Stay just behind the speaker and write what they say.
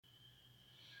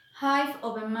Hive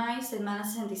Open Mind, semana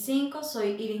 65,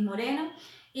 soy Iris Moreno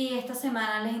y esta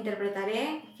semana les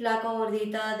interpretaré Flaca,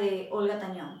 Gordita de Olga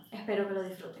Tañon. Espero que lo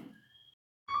disfruten.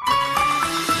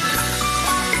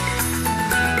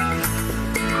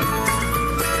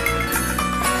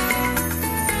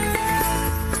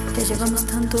 Ya llevamos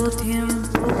tanto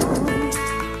tiempo,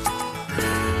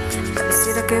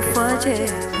 pareciera que fue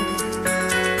ayer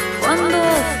cuando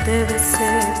te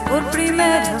besé por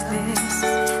primera vez.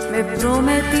 Me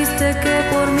prometiste que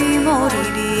por mí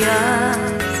morirías.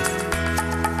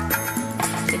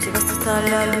 Me llevaste hasta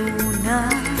la luna,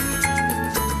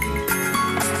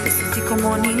 me sentí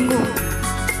como ninguno.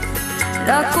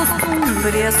 La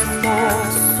costumbre asomó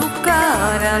su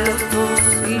cara a los dos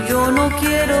y yo no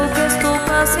quiero que esto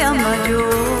pase a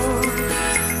mayor.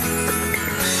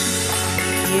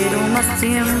 Quiero más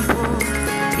tiempo,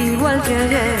 igual que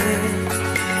ayer.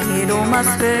 Quiero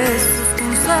más besos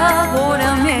con sabor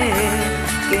a miel.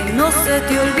 Que no se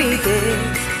te olvide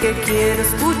que quiero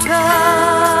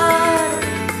escuchar.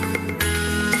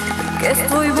 Que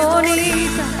estoy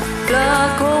bonita,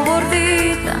 flaco,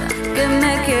 gordita. Que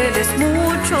me quieres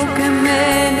mucho, que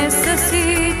me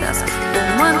necesitas.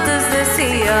 Como antes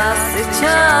decías,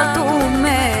 echa tu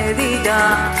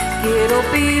medida. Quiero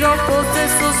piropos de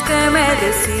esos que me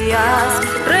decías.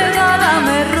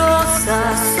 Regálame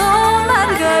rosas o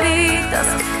margaritas,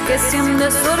 que sean de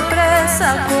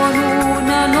sorpresa con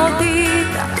una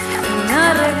notita.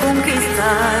 Una reconquista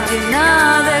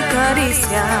llena de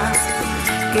caricias.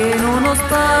 Que no nos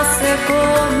pase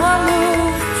como a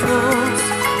muchos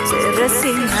se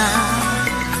resignan.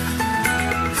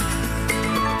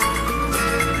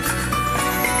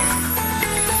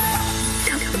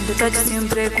 Un detalle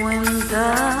siempre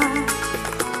cuenta,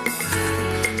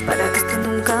 para que esto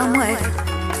nunca muera.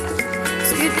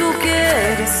 Si tú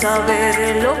quieres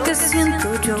saber lo que siento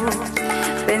yo,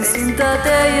 ven, siéntate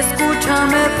y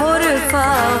escúchame por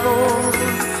favor.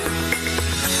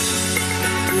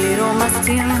 Quiero más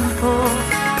tiempo,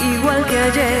 igual que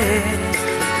ayer.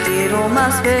 Quiero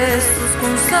más besos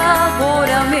con sabor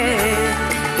a miel.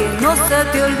 Que no se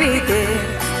te olvide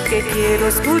que quiero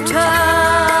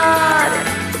escuchar.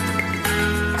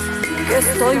 Que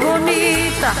estoy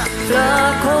bonita,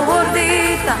 flaco,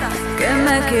 gordita. Que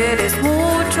me quieres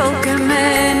mucho, que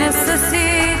me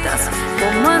necesitas.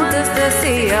 Como antes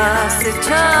decías,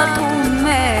 echa tu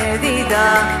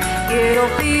medida. Quiero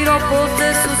piropos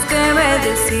de esos que me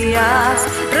decías.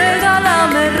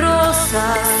 Regálame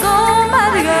rosas o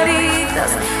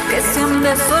margaritas, que sean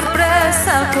de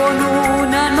sorpresa con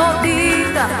una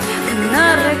notita.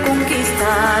 Una reconquista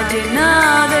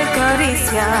llena de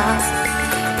caricias.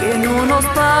 Que no nos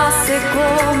pase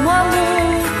como a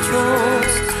muchos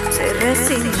se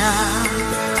resignan.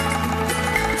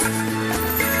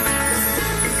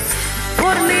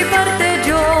 Por mi parte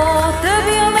yo te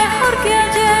veo mejor que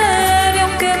ayer. Y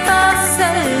aunque pase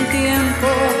el tiempo,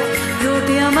 yo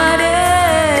te amaré.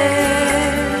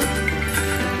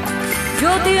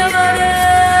 Yo te amaré.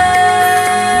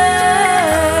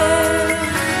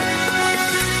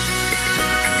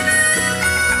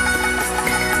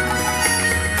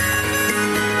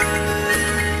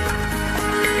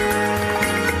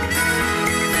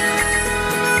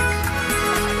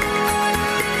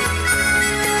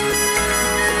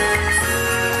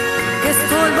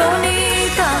 Estoy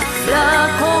bonita,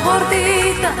 flaco,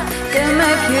 gordita. Que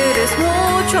me quieres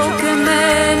mucho, que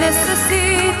me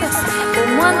necesitas.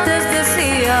 Como antes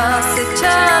decías,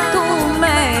 echa tu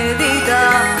medida.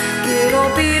 Quiero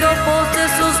piropos de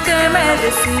esos que me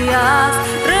decías.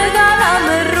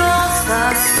 Regálame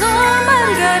rosas o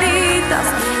margaritas,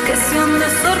 que sean de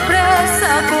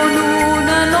sorpresa con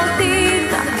una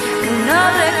notita. Una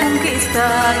reconquista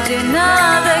llena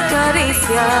de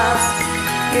caricias.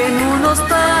 Que no nos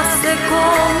pase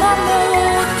como a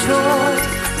muchos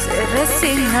se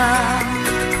resignan.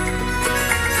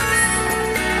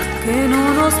 Que no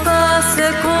nos pase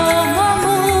como a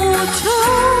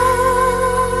muchos